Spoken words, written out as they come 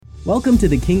Welcome to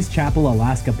the Kings Chapel,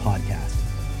 Alaska podcast.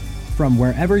 From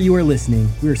wherever you are listening,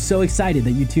 we are so excited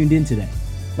that you tuned in today.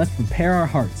 Let's prepare our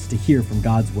hearts to hear from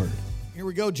God's word. Here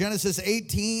we go, Genesis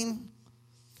 18,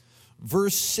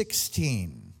 verse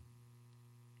 16.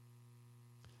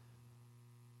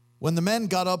 When the men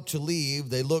got up to leave,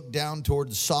 they looked down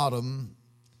toward Sodom,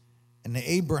 and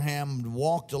Abraham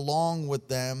walked along with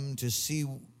them to see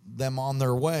them on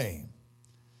their way.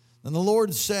 Then the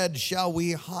Lord said, "Shall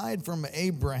we hide from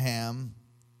Abraham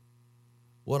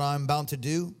what I'm about to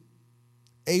do?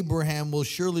 Abraham will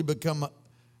surely become a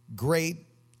great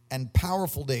and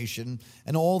powerful nation,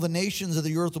 and all the nations of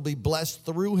the earth will be blessed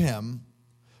through him.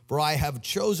 For I have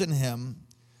chosen him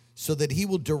so that he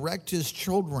will direct his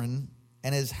children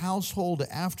and his household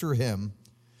after him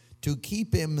to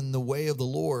keep him in the way of the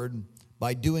Lord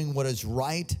by doing what is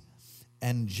right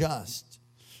and just,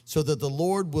 so that the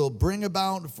Lord will bring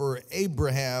about for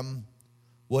Abraham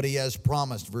what he has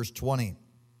promised." Verse 20.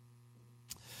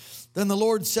 Then the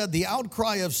Lord said, "The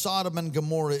outcry of Sodom and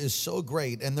Gomorrah is so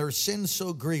great, and their sin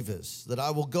so grievous, that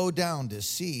I will go down to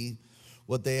see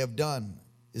what they have done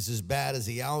is as bad as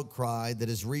the outcry that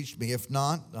has reached me. If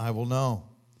not, I will know."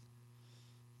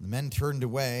 The men turned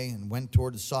away and went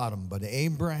toward Sodom, but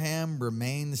Abraham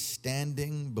remained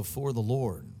standing before the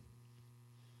Lord.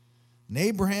 And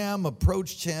Abraham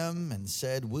approached him and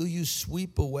said, "Will you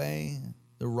sweep away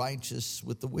the righteous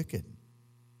with the wicked?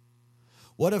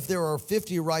 What if there are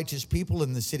 50 righteous people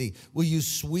in the city? Will you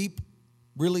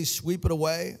really sweep it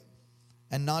away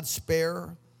and not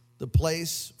spare the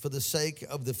place for the sake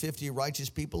of the 50 righteous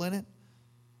people in it?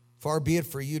 Far be it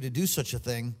for you to do such a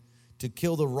thing, to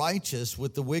kill the righteous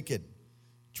with the wicked,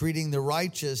 treating the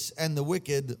righteous and the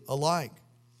wicked alike.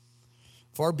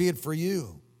 Far be it for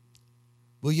you.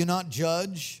 Will you not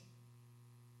judge?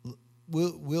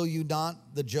 Will you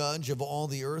not, the judge of all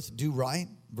the earth, do right?"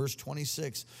 Verse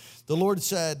 26. The Lord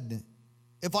said,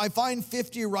 "If I find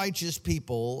 50 righteous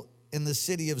people in the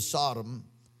city of Sodom,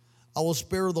 I will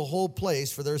spare the whole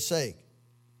place for their sake."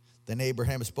 Then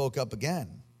Abraham spoke up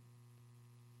again,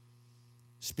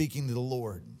 speaking to the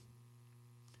Lord.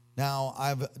 "Now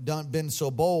I've been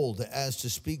so bold as to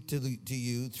speak to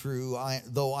you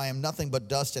though I am nothing but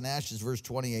dust and ashes." Verse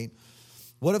 28.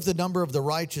 "What if the number of the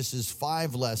righteous is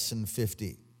 5 less than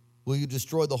 50? Will you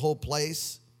destroy the whole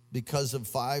place because of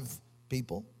 5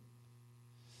 people?"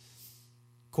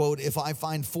 Quote, "If I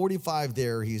find 45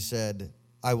 there," he said,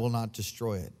 "I will not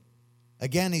destroy it."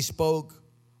 Again he spoke,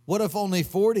 "What if only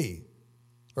 40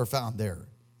 are found there?"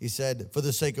 He said, "For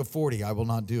the sake of 40, I will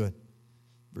not do it."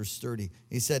 Verse 30,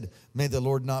 he said, "May the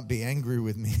Lord not be angry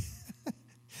with me."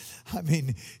 I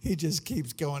mean, he just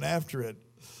keeps going after it.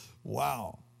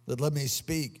 Wow. "But let me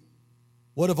speak.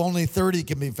 What if only 30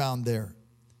 can be found there?"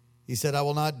 He said, "I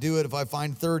will not do it if I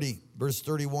find 30. Verse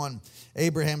 31,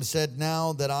 Abraham said,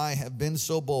 "Now that I have been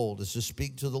so bold as to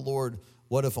speak to the Lord,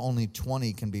 what if only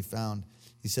 20 can be found?"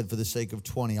 He said, "For the sake of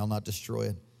 20, I'll not destroy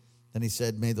it." Then he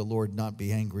said, "May the Lord not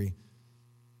be angry,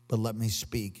 but let me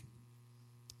speak.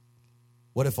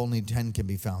 What if only 10 can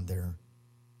be found there?"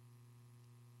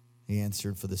 He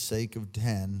answered, "For the sake of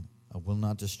 10, I will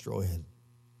not destroy it."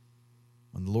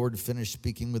 When the Lord finished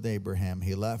speaking with Abraham,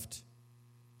 he left,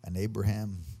 and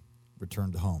Abraham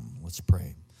returned home. Let's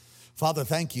pray. Father,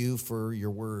 thank you for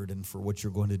your word and for what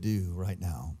you're going to do right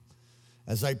now.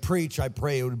 As I preach, I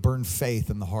pray it would burn faith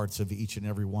in the hearts of each and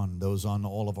every one, those on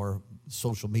all of our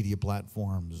social media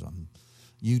platforms, on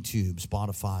YouTube,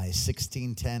 Spotify,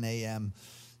 1610 a.m.,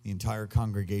 the entire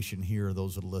congregation here,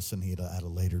 those that are listening at a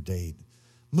later date.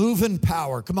 Move in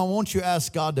power. Come on, won't you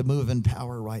ask God to move in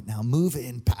power right now? Move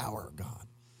in power, God.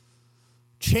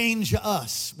 Change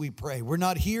us, we pray. We're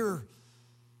not here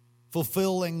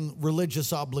fulfilling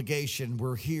religious obligation.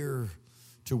 We're here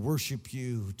to worship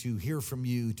you, to hear from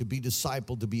you, to be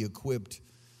discipled, to be equipped,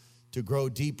 to grow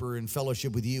deeper in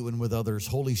fellowship with you and with others.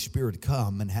 Holy Spirit,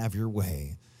 come and have your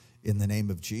way. In the name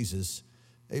of Jesus,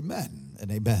 amen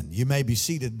and amen. You may be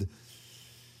seated.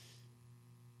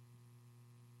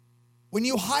 When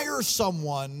you hire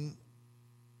someone,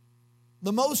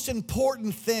 the most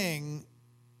important thing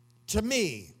to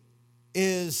me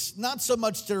is not so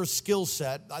much their skill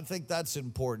set. I think that's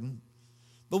important.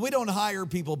 But we don't hire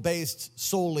people based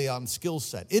solely on skill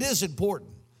set. It is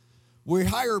important. We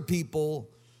hire people,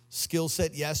 skill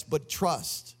set, yes, but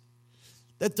trust.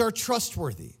 That they're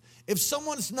trustworthy. If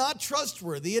someone's not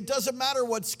trustworthy, it doesn't matter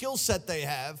what skill set they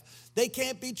have, they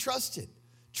can't be trusted.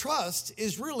 Trust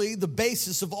is really the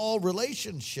basis of all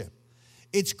relationship.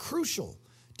 It's crucial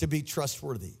to be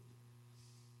trustworthy.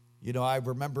 You know, I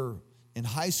remember in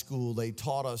high school, they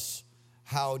taught us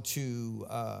how to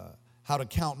to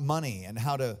count money and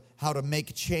how to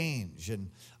make change. And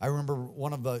I remember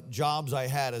one of the jobs I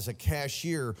had as a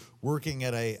cashier working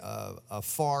at a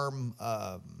farm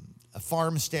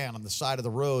stand on the side of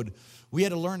the road. We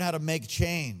had to learn how to make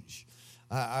change.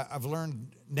 I've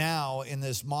learned now in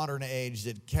this modern age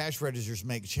that cash registers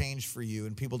make change for you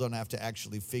and people don't have to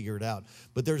actually figure it out.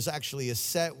 But there's actually a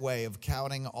set way of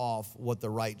counting off what the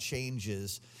right change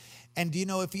is. And do you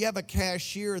know, if you have a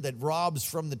cashier that robs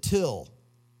from the till,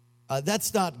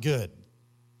 that's not good.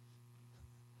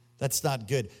 That's not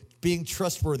good. Being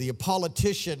trustworthy, a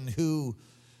politician who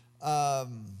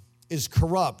is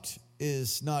corrupt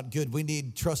is not good. We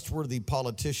need trustworthy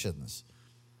politicians.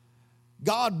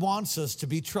 God wants us to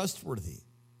be trustworthy.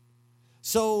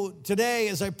 So today,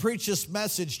 as I preach this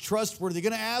message, trustworthy, I'm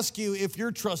going to ask you if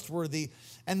you're trustworthy,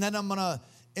 and then I'm going to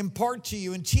impart to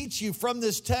you and teach you from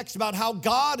this text about how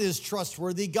God is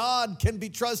trustworthy. God can be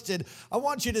trusted. I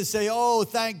want you to say, oh,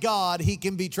 thank God he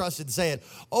can be trusted. Say it.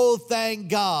 Oh, thank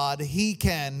God he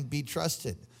can be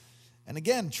trusted. And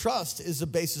again, trust is the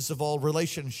basis of all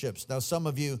relationships. Now, some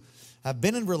of you have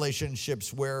been in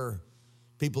relationships where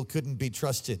people couldn't be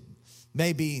trusted.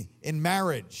 Maybe in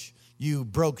marriage, you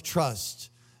broke trust.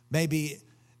 Maybe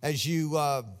as you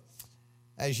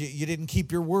didn't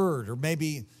keep your word, or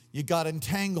maybe you got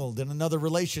entangled in another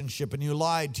relationship and you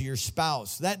lied to your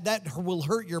spouse. That will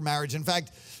hurt your marriage. In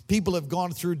fact, people have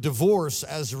gone through divorce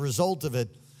as a result of it.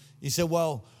 You say,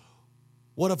 well,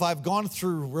 what if I've gone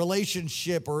through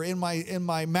relationship or in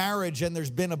my marriage and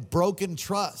there's been a broken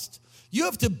trust? You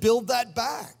have to build that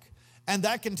back, and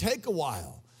that can take a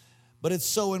while. But it's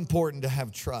so important to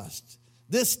have trust.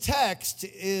 This text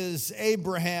is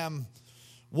Abraham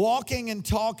walking and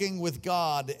talking with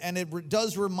God, and it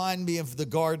does remind me of the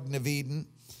Garden of Eden.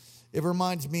 It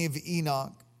reminds me of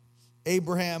Enoch.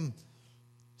 Abraham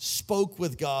spoke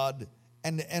with God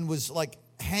and was like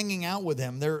hanging out with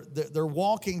him. They're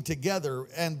walking together,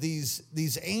 and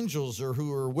these angels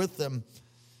who are with them,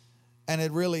 and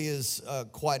it really is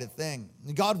quite a thing.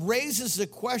 God raises the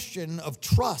question of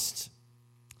trust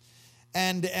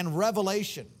and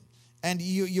revelation. And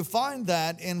you find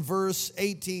that in verse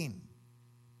 18.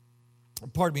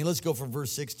 Pardon me, let's go from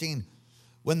verse 16.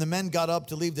 When the men got up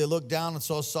to leave, they looked down and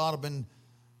saw Sodom,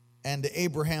 and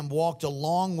Abraham walked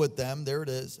along with them. There it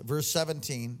is, verse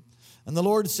 17. And the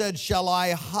Lord said, shall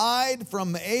I hide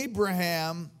from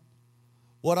Abraham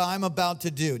what I'm about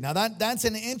to do? Now that's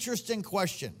an interesting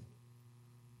question.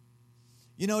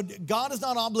 You know, God is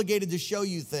not obligated to show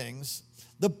you things.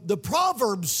 The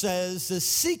proverb says, the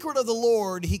secret of the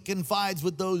Lord he confides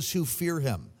with those who fear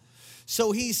him.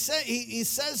 So he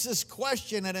says this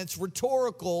question, and it's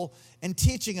rhetorical and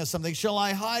teaching us something. Shall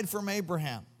I hide from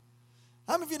Abraham?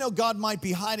 How many of you know God might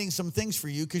be hiding some things for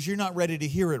you because you're not ready to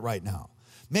hear it right now?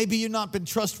 Maybe you've not been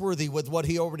trustworthy with what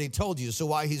he already told you, so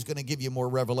why he's going to give you more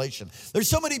revelation. There's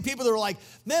so many people that are like,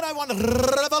 man, I want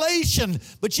revelation,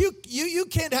 but you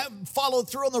can't follow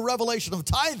through on the revelation of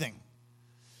tithing.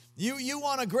 You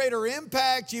want a greater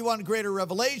impact, you want greater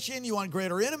revelation, you want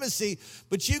greater intimacy,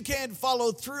 but you can't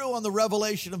follow through on the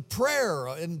revelation of prayer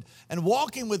and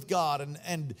walking with God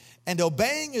and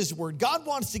obeying his word. God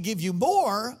wants to give you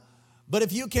more, but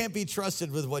if you can't be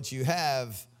trusted with what you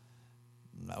have,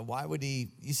 why would he?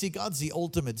 You see, God's the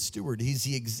ultimate steward. He's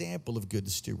the example of good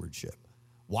stewardship.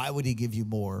 Why would he give you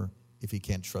more if he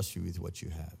can't trust you with what you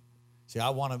have? See,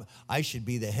 I should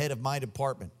be the head of my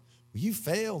department. Well, you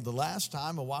failed the last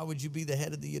time, and why would you be the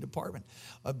head of the department?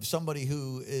 Somebody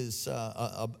who is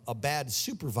a bad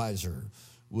supervisor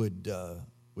would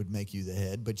make you the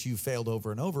head, but you failed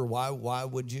over and over. Why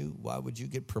would you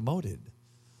get promoted?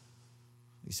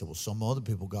 He said, well, some other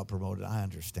people got promoted. I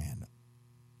understand.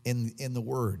 In the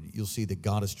Word, you'll see that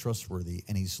God is trustworthy,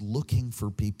 and he's looking for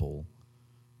people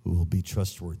who will be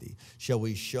trustworthy. Shall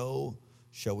we show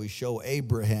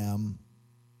Abraham,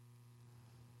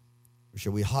 or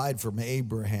shall we hide from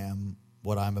Abraham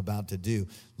what I'm about to do?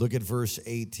 Look at verse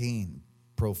 18,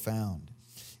 profound.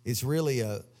 It's really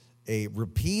a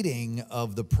repeating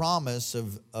of the promise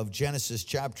of Genesis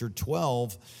chapter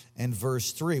 12 and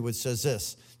verse 3, which says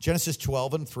this, Genesis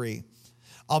 12 and 3,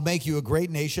 I'll make you a great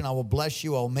nation. I will bless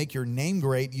you. I will make your name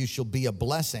great. You shall be a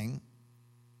blessing.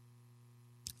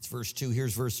 It's verse 2.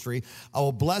 Here's verse 3. I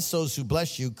will bless those who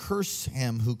bless you. Curse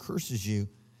him who curses you.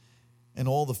 And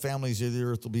all the families of the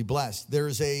earth will be blessed.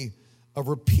 There's a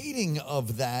repeating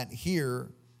of that here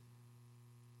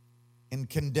in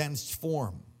condensed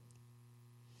form.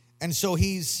 And so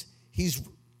he's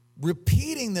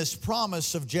repeating this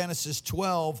promise of Genesis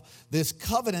 12, this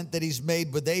covenant that he's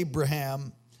made with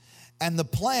Abraham. And the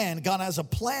plan, God has a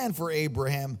plan for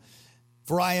Abraham.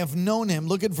 For I have known him.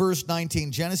 Look at verse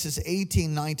 19, Genesis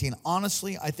 18:19.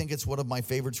 Honestly, I think it's one of my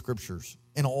favorite scriptures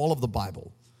in all of the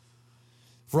Bible.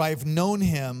 For I have known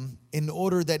him in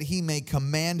order that he may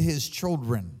command his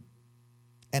children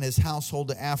and his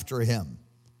household after him.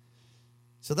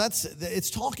 So it's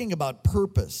talking about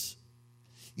purpose.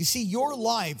 You see, your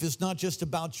life is not just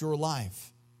about your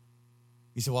life.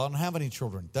 You say, well, I don't have any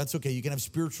children. That's okay. You can have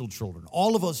spiritual children.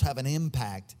 All of us have an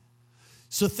impact.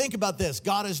 So think about this.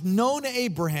 God has known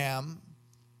Abraham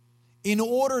in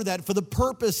order that, for the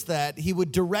purpose that he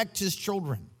would direct his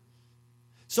children.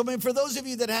 So, I mean, for those of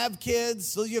you that have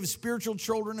kids, those of you who have spiritual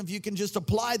children, if you can just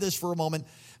apply this for a moment,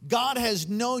 God has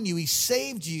known you. He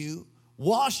saved you,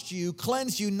 washed you,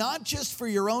 cleansed you, not just for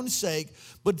your own sake,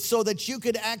 but so that you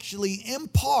could actually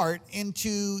impart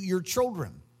into your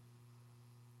children.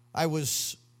 I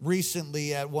was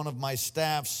recently at one of my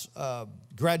staff's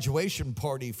graduation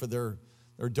party for their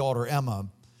daughter, Emma,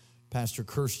 Pastor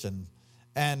Kirsten.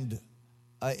 And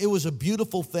it was a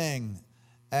beautiful thing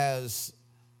as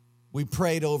we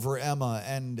prayed over Emma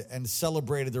and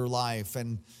celebrated her life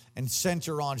and sent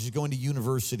her on. She's going to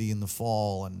university in the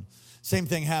fall. And same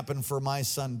thing happened for my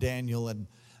son, Daniel. And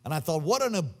I thought, what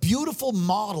a beautiful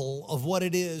model of what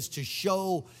it is to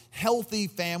show healthy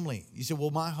family. You say,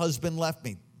 well, my husband left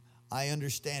me. I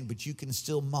understand, but you can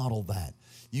still model that.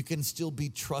 You can still be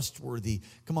trustworthy.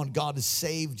 Come on, God has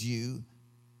saved you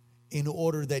in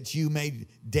order that you may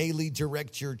daily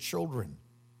direct your children.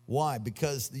 Why?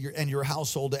 Because your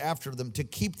household after them, to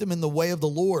keep them in the way of the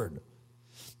Lord,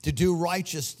 to do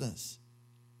righteousness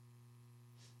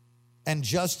and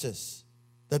justice,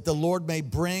 that the Lord may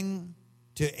bring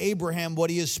to Abraham what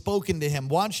he has spoken to him.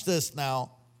 Watch this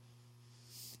now.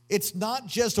 It's not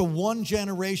just a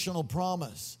one-generational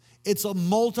promise. It's a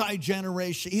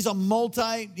multi-generation. He's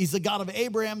the God of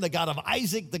Abraham, the God of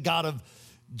Isaac, the God of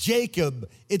Jacob.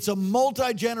 It's a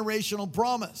multi-generational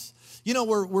promise. You know,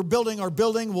 we're building our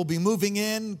building. We'll be moving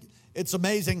in. It's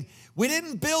amazing. We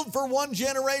didn't build for one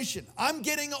generation. I'm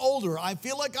getting older. I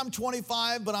feel like I'm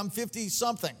 25, but I'm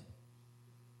 50-something.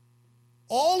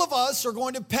 All of us are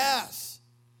going to pass,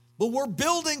 but we're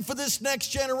building for this next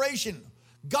generation.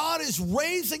 God is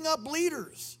raising up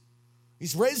leaders.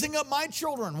 He's raising up my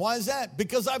children. Why is that?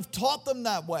 Because I've taught them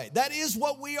that way. That is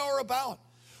what we are about.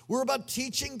 We're about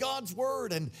teaching God's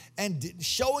word and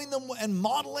showing them and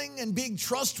modeling and being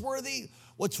trustworthy,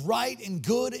 what's right and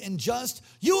good and just.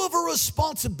 You have a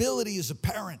responsibility as a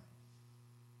parent.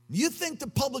 You think the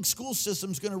public school system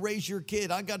is going to raise your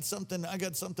kid. I got something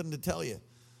to tell you.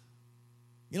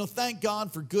 You know, thank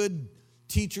God for good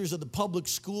teachers at the public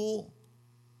school.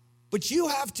 But you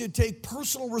have to take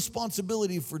personal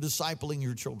responsibility for discipling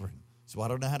your children. So I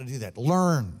don't know how to do that.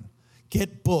 Learn.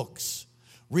 Get books.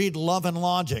 Read Love and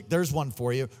Logic. There's one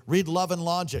for you. Read Love and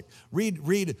Logic.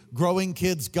 Read Growing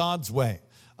Kids God's Way.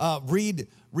 Read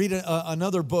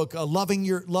another book, Loving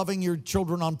Your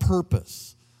Children on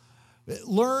Purpose.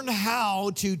 Learn how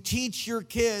to teach your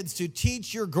kids, to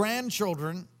teach your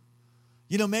grandchildren.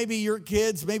 You know, maybe your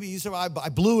kids, maybe you say, I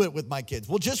blew it with my kids.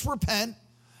 Well, just repent.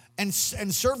 And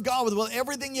serve God with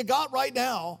everything you got right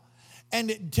now,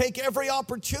 and take every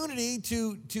opportunity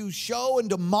to show and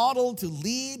to model, to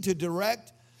lead, to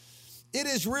direct. It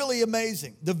is really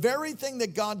amazing. The very thing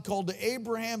that God called to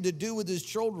Abraham to do with his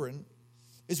children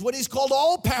is what he's called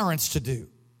all parents to do.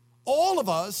 All of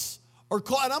us are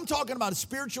called, and I'm talking about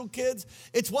spiritual kids.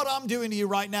 It's what I'm doing to you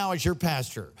right now as your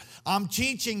pastor. I'm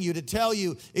teaching you to tell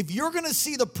you, if you're going to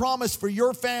see the promise for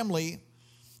your family,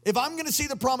 if I'm going to see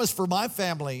the promise for my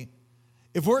family,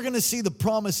 if we're going to see the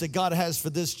promise that God has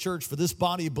for this church, for this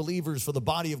body of believers, for the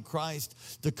body of Christ,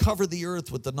 to cover the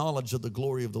earth with the knowledge of the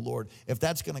glory of the Lord, if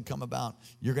that's going to come about,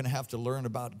 you're going to have to learn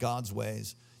about God's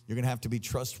ways. You're going to have to be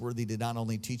trustworthy to not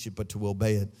only teach it, but to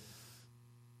obey it.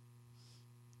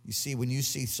 You see, when you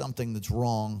see something that's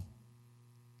wrong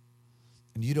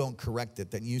and you don't correct it,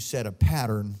 then you set a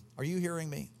pattern. Are you hearing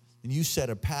me? And you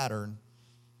set a pattern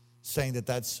saying that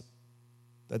that's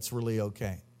really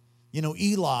okay. You know,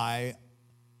 Eli,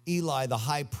 the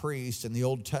high priest in the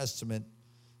Old Testament,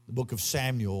 the book of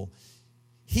Samuel,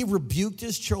 he rebuked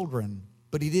his children,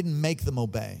 but he didn't make them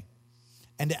obey.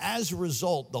 And as a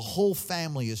result, the whole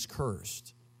family is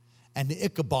cursed. And the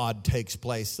Ichabod takes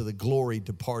place, so the glory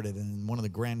departed, and one of the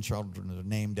grandchildren are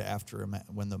named after him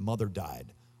when the mother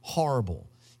died. Horrible.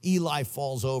 Eli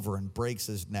falls over and breaks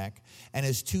his neck, and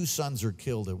his 2 sons are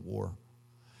killed at war.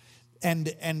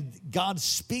 And God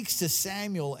speaks to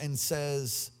Samuel and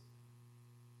says,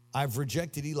 I've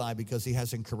rejected Eli because he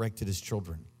hasn't corrected his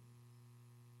children.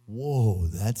 Whoa,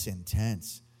 that's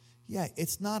intense. Yeah,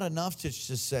 it's not enough to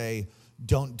just say,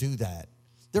 don't do that.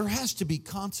 There has to be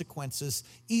consequences.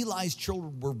 Eli's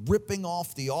children were ripping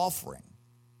off the offering.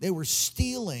 They were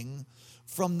stealing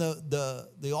from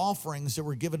the offerings that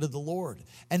were given to the Lord.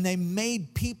 And they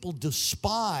made people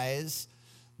despise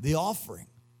the offering.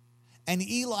 And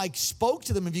Eli spoke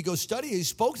to them. If you go study, he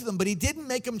spoke to them, but he didn't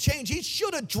make them change. He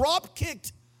should have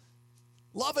drop-kicked,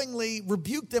 lovingly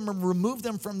rebuked them and removed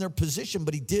them from their position,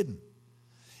 but he didn't.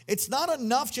 It's not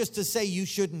enough just to say you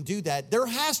shouldn't do that. There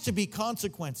has to be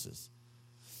consequences.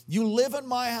 You live in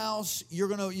my house, you're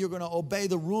gonna obey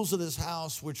the rules of this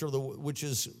house, which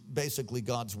is basically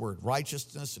God's word,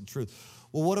 righteousness and truth.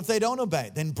 Well, what if they don't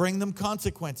obey? Then bring them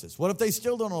consequences. What if they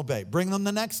still don't obey? Bring them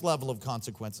the next level of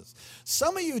consequences.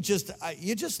 Some of you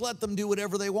just let them do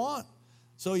whatever they want,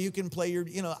 so you can play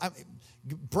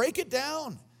break it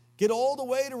down. Get all the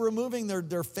way to removing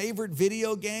their favorite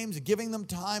video games, giving them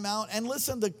time out. And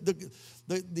listen,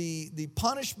 the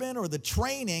punishment or the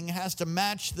training has to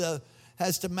match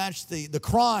the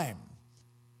crime.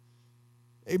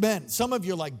 Amen. Some of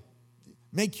you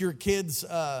make your kids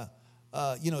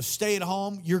stay at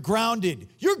home. You're grounded.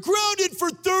 You're grounded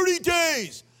for 30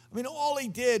 days. I mean, all he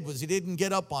did was he didn't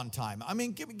get up on time. I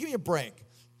mean, give me a break.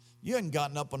 You hadn't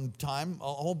gotten up on time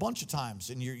a whole bunch of times,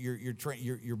 and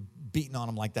you're beating on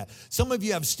him like that. Some of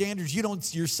you have standards you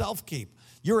don't yourself keep.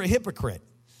 You're a hypocrite.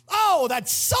 Oh,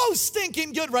 that's so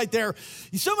stinking good right there.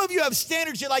 Some of you have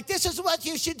standards. You're like, this is what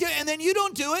you should do, and then you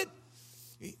don't do it.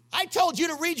 I told you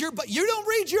to read but you don't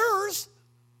read yours.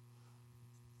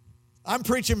 I'm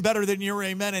preaching better than your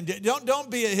amen, and don't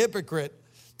be a hypocrite.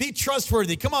 Be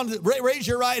trustworthy. Come on, raise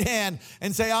your right hand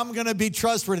and say, I'm going to be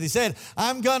trustworthy. Say it,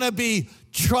 I'm going to be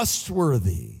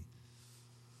trustworthy.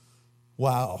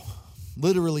 Wow.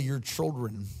 Literally, your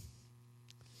children,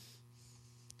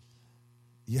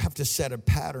 you have to set a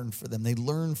pattern for them. They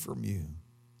learn from you.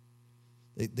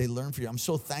 They learn from you. I'm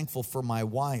so thankful for my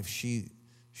wife.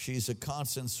 She's a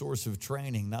constant source of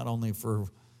training, not only for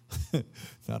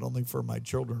my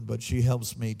children, but she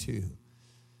helps me too.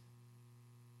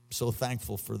 So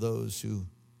thankful for those who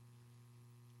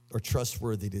are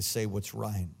trustworthy to say what's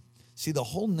right. See, the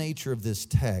whole nature of this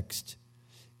text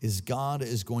is God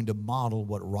is going to model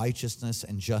what righteousness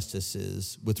and justice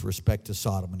is with respect to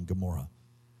Sodom and Gomorrah.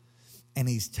 And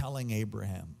he's telling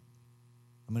Abraham.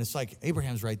 I mean, it's like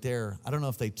Abraham's right there. I don't know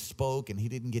if they spoke and he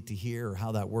didn't get to hear or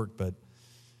how that worked, but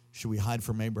should we hide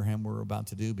from Abraham what we're about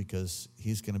to do? Because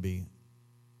he's going to be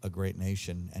a great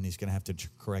nation, and he's going to have to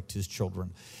correct his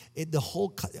children.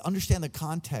 Understand the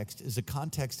context is a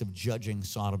context of judging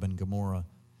Sodom and Gomorrah.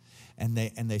 And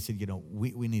they said,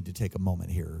 we need to take a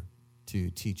moment here to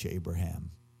teach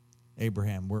Abraham.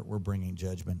 Abraham, we're bringing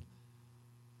judgment.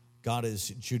 God is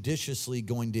judiciously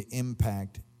going to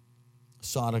impact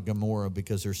Sodom and Gomorrah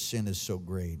because their sin is so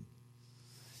great.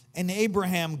 And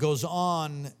Abraham goes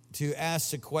on to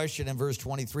ask the question in verse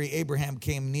 23. Abraham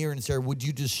came near and said, would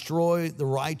you destroy the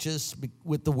righteous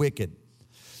with the wicked?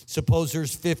 Suppose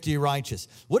there's 50 righteous.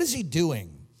 What is he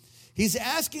doing? He's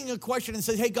asking a question and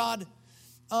says, hey, God,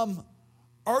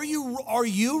 are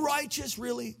you righteous,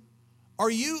 really?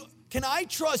 Can I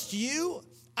trust you?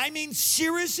 I mean,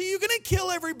 seriously, you're going to kill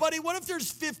everybody? What if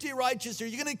there's 50 righteous? Are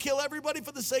you going to kill everybody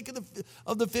for the sake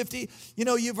of the 50?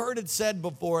 You've heard it said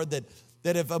before that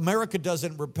if America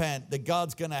doesn't repent, that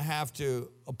God's going to have to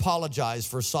apologize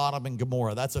for Sodom and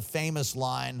Gomorrah. That's a famous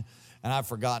line, and I've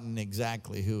forgotten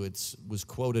exactly who it was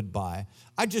quoted by.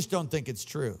 I just don't think it's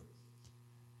true.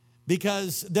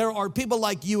 Because there are people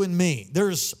like you and me.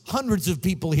 There's hundreds of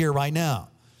people here right now.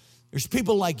 There's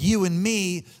people like you and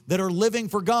me that are living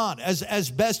for God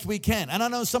as best we can. And I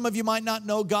know some of you might not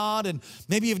know God, and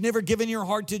maybe you've never given your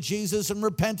heart to Jesus and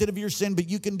repented of your sin, but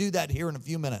you can do that here in a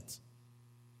few minutes.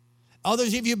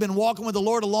 Others of you have been walking with the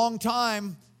Lord a long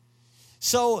time.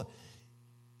 So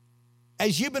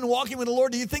as you've been walking with the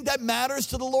Lord, do you think that matters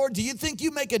to the Lord? Do you think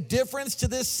you make a difference to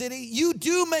this city? You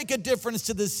do make a difference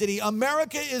to this city.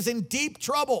 America is in deep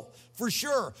trouble, for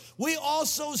sure. We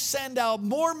also send out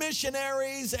more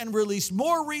missionaries and release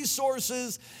more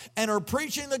resources and are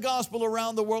preaching the gospel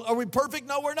around the world. Are we perfect?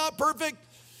 No, we're not perfect.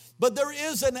 But there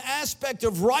is an aspect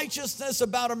of righteousness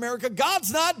about America.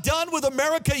 God's not done with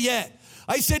America yet.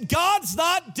 I said, God's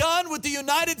not done with the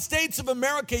United States of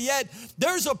America yet.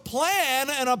 There's a plan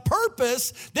and a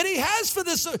purpose that he has for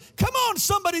this. Come on,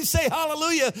 somebody say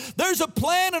hallelujah. There's a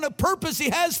plan and a purpose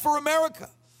he has for America.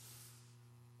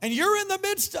 And you're in the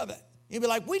midst of it. You'd be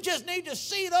like, we just need to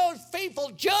see those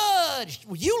people judged.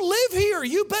 Well, you live here.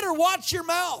 You better watch your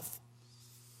mouth.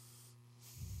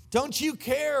 Don't you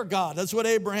care, God? That's what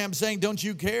Abraham's saying. Don't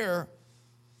you care?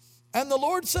 And the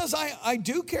Lord says, I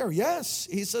do care. Yes.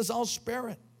 He says, I'll spare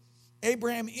it.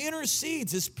 Abraham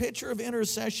intercedes. This picture of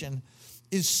intercession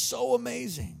is so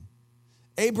amazing.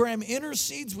 Abraham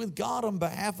intercedes with God on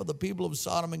behalf of the people of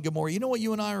Sodom and Gomorrah. You know what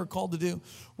you and I are called to do?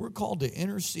 We're called to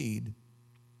intercede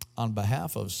on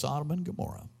behalf of Sodom and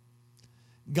Gomorrah.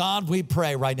 God, we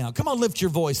pray right now. Come on, lift your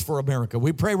voice for America.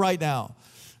 We pray right now,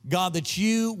 God, that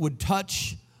you would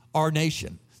touch our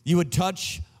nation. You would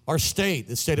touch our state,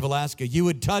 the state of Alaska. You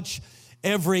would touch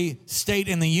every state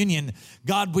in the union.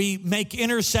 God, we make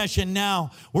intercession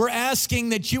now. We're asking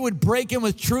that you would break in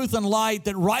with truth and light,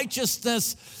 that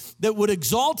righteousness that would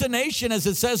exalt a nation, as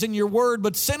it says in your word,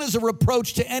 but sin is a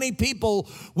reproach to any people.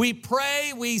 We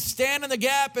pray, we stand in the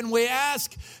gap, and we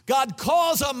ask, God,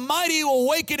 cause a mighty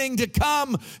awakening to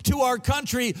come to our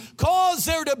country. Cause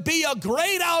there to be a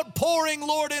great outpouring,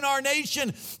 Lord, in our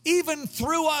nation, even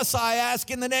through us, I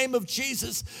ask in the name of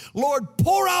Jesus. Lord,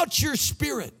 pour out your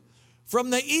Spirit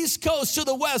from the East Coast to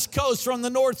the West Coast, from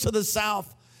the north to the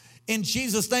south. In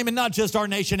Jesus' name, and not just our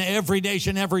nation, every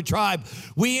tribe.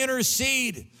 We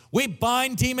intercede. We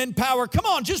bind demon power. Come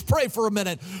on, just pray for a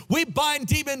minute. We bind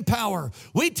demon power.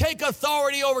 We take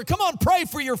authority over. Come on, pray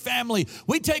for your family.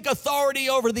 We take authority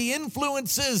over the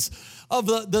influences of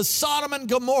the Sodom and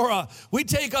Gomorrah. We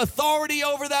take authority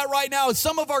over that right now.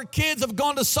 Some of our kids have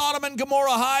gone to Sodom and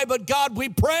Gomorrah High, but God, we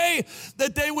pray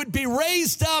that they would be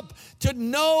raised up to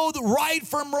know the right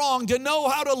from wrong, to know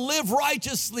how to live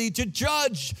righteously, to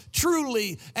judge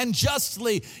truly and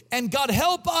justly. And God,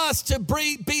 help us to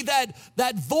be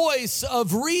that voice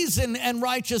of reason and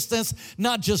righteousness,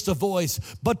 not just a voice,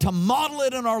 but to model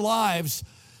it in our lives,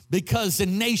 because the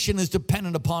nation is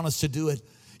dependent upon us to do it.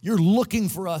 You're looking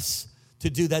for us to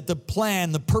do that. The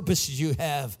plan, the purposes you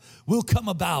have will come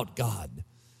about, God,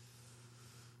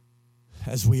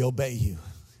 as we obey you.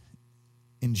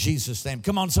 In Jesus' name.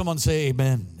 Come on, someone say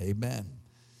amen, amen,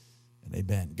 and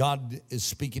amen. God is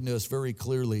speaking to us very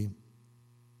clearly.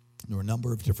 There are a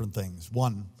number of different things.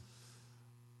 One,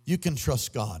 you can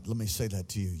trust God. Let me say that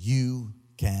to you. You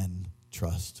can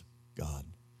trust God.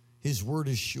 His word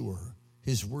is sure.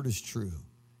 His word is true.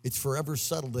 It's forever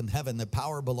settled in heaven. The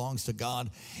power belongs to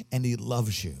God, and he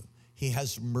loves you. He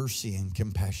has mercy and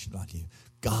compassion on you.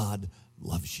 God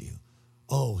loves you.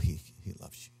 Oh, he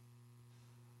loves you.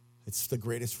 It's the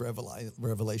greatest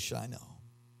revelation I know.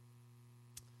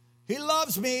 He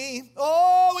loves me.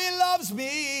 Oh, he loves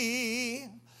me.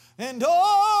 And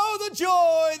oh, the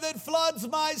joy that floods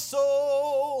my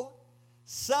soul.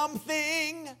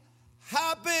 Something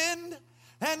happened,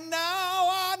 and now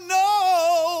I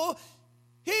know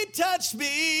he touched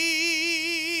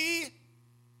me.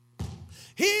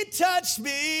 He touched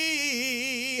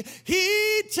me.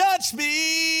 He touched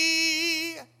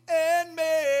me and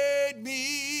made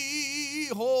me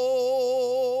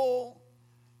whole.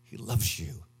 He loves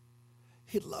you.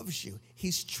 He loves you.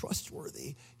 He's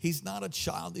trustworthy. He's not a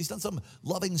child. He's not some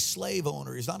loving slave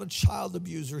owner. He's not a child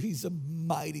abuser. He's a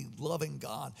mighty, loving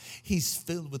God. He's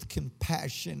filled with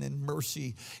compassion and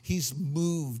mercy. He's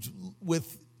moved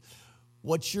with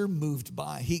what you're moved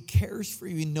by. He cares for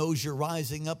you. He knows you're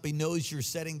rising up. He knows you're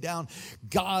setting down.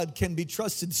 God can be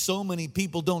trusted. So many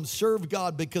people don't serve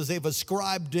God because they've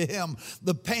ascribed to him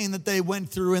the pain that they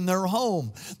went through in their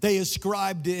home. They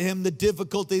ascribed to him the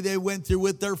difficulty they went through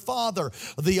with their father,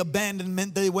 the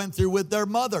abandonment they went through with their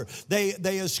mother.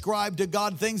 They ascribe to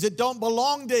God things that don't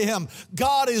belong to him.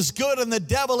 God is good and the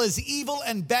devil is evil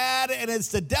and bad, and it's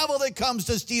the devil that comes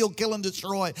to steal, kill, and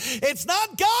destroy. It's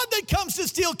not God that comes to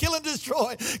steal, kill, and destroy.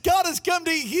 God has come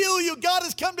to heal you. God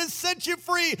has come to set you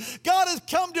free. God has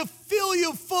come to fill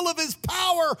you full of his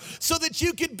power so that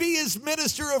you can be his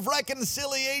minister of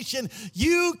reconciliation.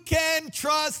 You can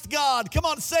trust God. Come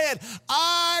on, say it.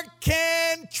 I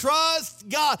can trust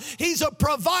God. He's a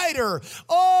provider.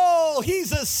 Oh,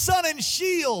 he's a sun and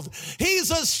shield. He's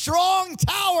a strong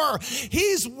tower.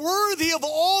 He's worthy of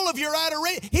all of your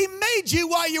adoration. He made you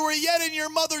while you were yet in your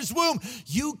mother's womb.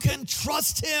 You can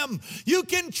trust him. You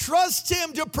can trust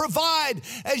him to provide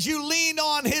as you lean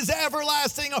on his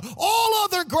everlasting. All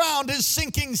other ground is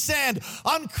sinking sand.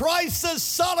 On Christ the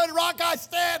solid rock I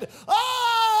stand.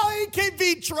 Oh, he can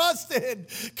be trusted.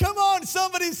 Come on,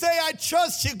 somebody say, I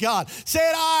trust you, God. Say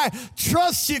it, I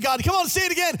trust you, God. Come on, say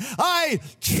it again. I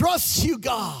trust you,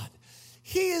 God.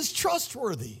 He is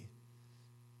trustworthy.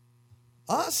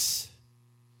 Us,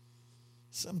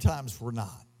 sometimes we're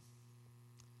not.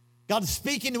 God is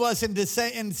speaking to us and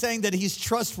saying that he's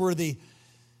trustworthy.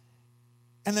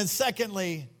 And then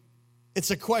secondly,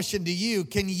 it's a question to you.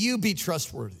 Can you be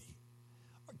trustworthy?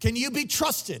 Can you be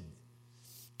trusted?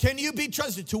 Can you be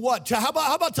trusted to what? How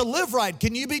about to live right?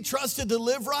 Can you be trusted to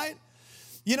live right?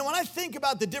 You know, when I think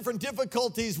about the different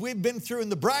difficulties we've been through in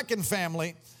the Bracken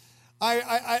family,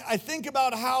 I think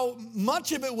about how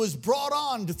much of it was brought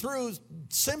on through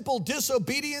simple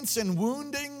disobedience and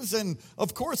woundings, and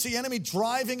of course the enemy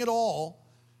driving it all.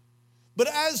 But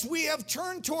as we have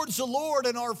turned towards the Lord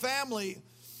and our family,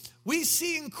 we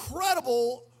see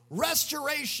incredible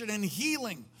restoration and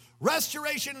healing.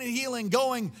 Restoration and healing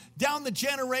going down the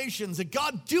generations, and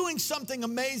God doing something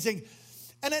amazing.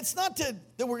 And it's not that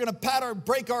we're going to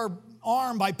break our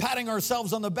arm by patting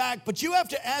ourselves on the back, but you have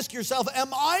to ask yourself, am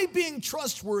I being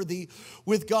trustworthy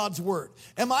with God's word?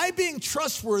 Am I being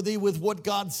trustworthy with what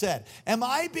God said? Am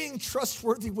I being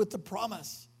trustworthy with the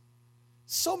promise?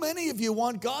 So many of you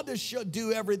want God to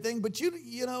do everything, but you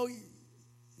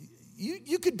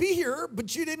could be here,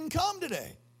 but you didn't come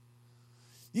today.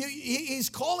 He's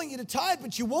calling you to tithe,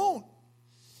 but you won't.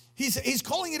 He's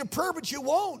calling you to prayer, but you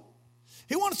won't.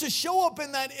 He wants to show up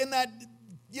in that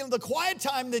the quiet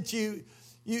time that you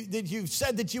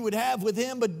said that you would have with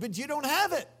him, but you don't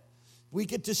have it. We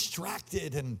get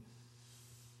distracted and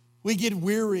we get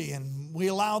weary, and we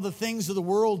allow the things of the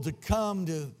world to come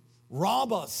to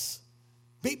rob us.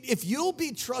 If you'll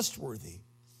be trustworthy,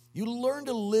 you learn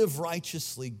to live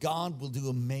righteously, God will do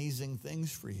amazing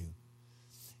things for you.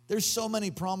 There's so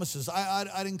many promises.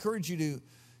 I'd encourage you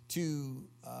to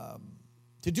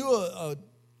do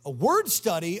a word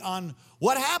study on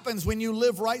what happens when you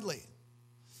live rightly.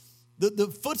 The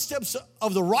footsteps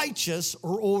of the righteous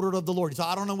are ordered of the Lord. So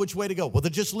I don't know which way to go. Well,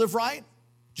 then just live right.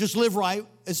 Just live right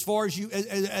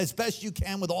as best you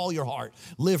can with all your heart.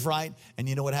 Live right, and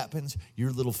you know what happens?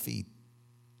 Your little feet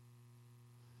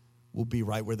will be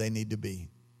right where they need to be.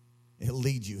 He'll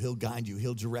lead you. He'll guide you.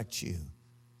 He'll direct you.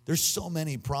 There's so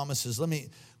many promises. Let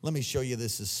me show you.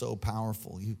 This is so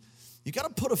powerful. You got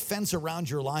to put a fence around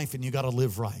your life, and you got to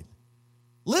live right.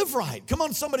 Live right. Come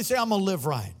on, somebody say, I'm going to live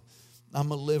right. I'm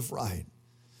going to live right.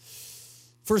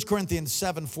 1 Corinthians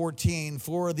 7:14,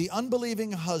 for the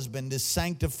unbelieving husband is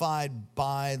sanctified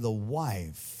by the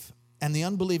wife, and the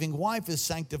unbelieving wife is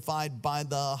sanctified by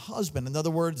the husband. In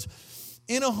other words,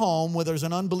 in a home where there's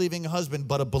an unbelieving husband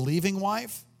but a believing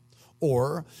wife,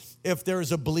 or if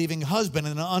there's a believing husband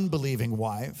and an unbelieving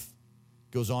wife,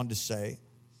 goes on to say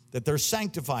that they're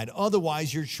sanctified.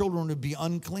 Otherwise, your children would be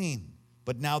unclean,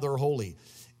 but now they're holy.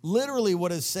 Literally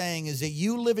what it's saying is that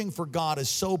you living for God is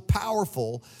so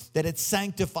powerful that it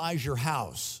sanctifies your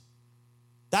house.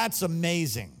 That's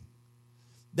amazing.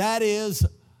 That is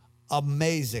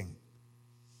amazing.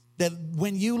 That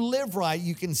when you live right,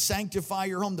 you can sanctify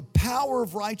your home. The power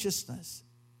of righteousness.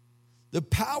 The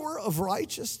power of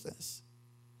righteousness.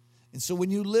 And so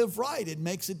when you live right, it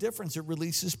makes a difference. It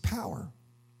releases power.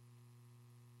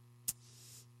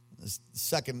 The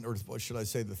second, or what should I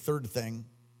say, the third thing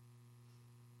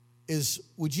is,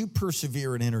 would you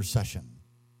persevere in intercession?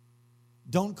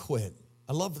 Don't quit.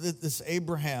 I love that this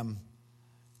Abraham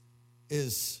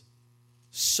is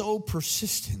so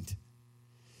persistent.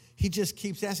 He just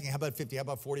keeps asking, how about 50? How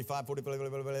about 45,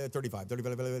 35,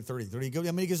 30?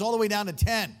 I mean, he goes all the way down to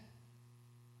 10.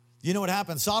 You know what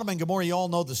happened? Sodom and Gomorrah, you all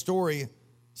know the story.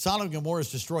 Sodom and Gomorrah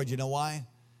is destroyed. You know why?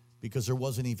 Because there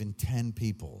wasn't even 10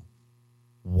 people.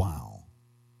 Wow.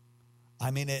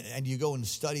 I mean, and you go and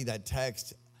study that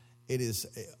text. It is,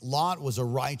 Lot was a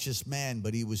righteous man,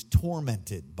 but he was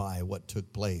tormented by what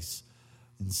took place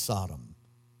in Sodom.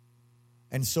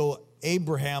 And so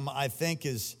Abraham, I think,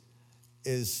 is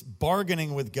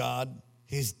bargaining with God.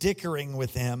 He's dickering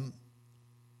with him,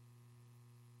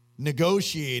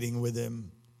 negotiating with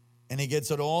him, and he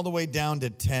gets it all the way down to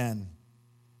 10.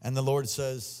 And the Lord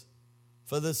says,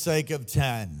 for the sake of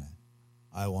 10,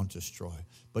 I won't destroy.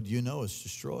 But you know it's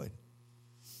destroyed.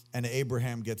 And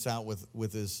Abraham gets out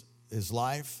with his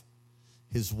life.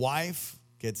 His wife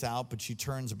gets out, but she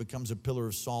turns and becomes a pillar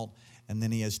of salt. And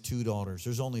then he has 2 daughters.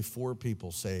 There's only 4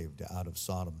 people saved out of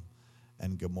Sodom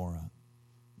and Gomorrah.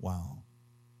 Wow.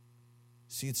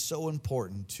 See, it's so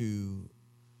important to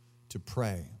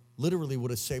pray. Literally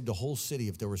would have saved a whole city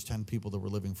if there was 10 people that were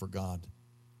living for God.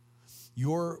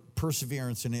 Your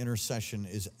perseverance in intercession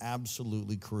is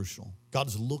absolutely crucial.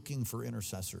 God's looking for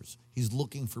intercessors. He's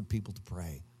looking for people to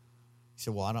pray. He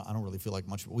said, well, I don't really feel like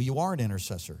much. Well, you are an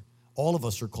intercessor. All of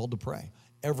us are called to pray.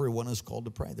 Everyone is called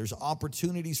to pray. There's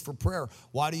opportunities for prayer.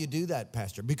 Why do you do that,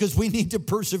 Pastor? Because we need to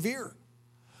persevere.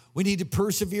 We need to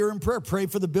persevere in prayer. Pray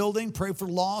for the building. Pray for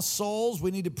lost souls.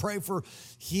 We need to pray for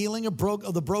healing of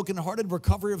the brokenhearted,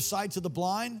 recovery of sight to the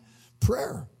blind.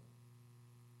 Prayer.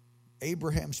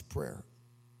 Abraham's prayer.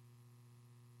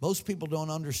 Most people don't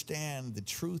understand the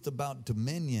truth about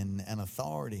dominion and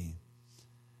authority.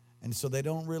 And so they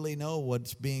don't really know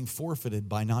what's being forfeited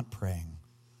by not praying.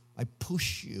 I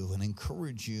push you and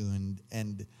encourage you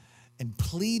and and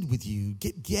plead with you,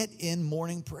 get in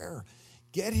morning prayer.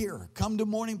 Get here. Come to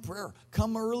morning prayer.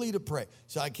 Come early to pray.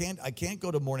 So I can't go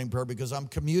to morning prayer because I'm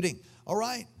commuting. All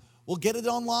right. Well, get it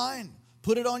online.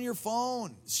 Put it on your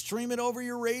phone. Stream it over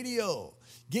your radio.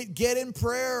 Get in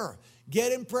prayer.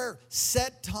 Get in prayer.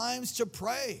 Set times to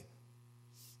pray.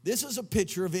 This is a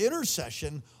picture of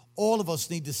intercession. All of us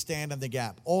need to stand in the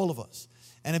gap. All of us.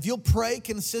 And if you'll pray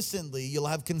consistently, you'll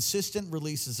have consistent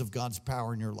releases of God's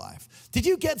power in your life. Did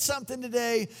you get something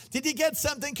today? Did you get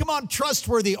something? Come on,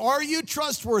 trustworthy. Are you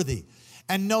trustworthy?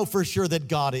 And know for sure that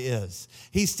God is.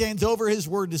 He stands over his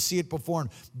word to see it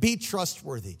performed. Be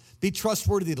trustworthy. Be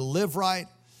trustworthy to live right.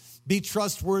 Be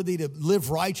trustworthy to live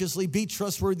righteously. Be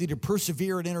trustworthy to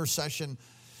persevere in intercession.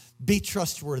 Be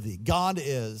trustworthy. God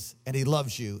is, and he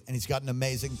loves you, and he's got an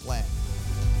amazing plan.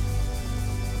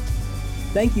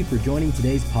 Thank you for joining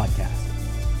today's podcast.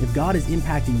 If God is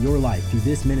impacting your life through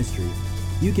this ministry,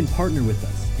 you can partner with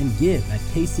us and give at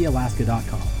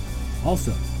kcalaska.com.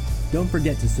 Also, don't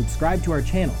forget to subscribe to our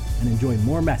channel and enjoy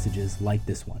more messages like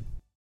this one.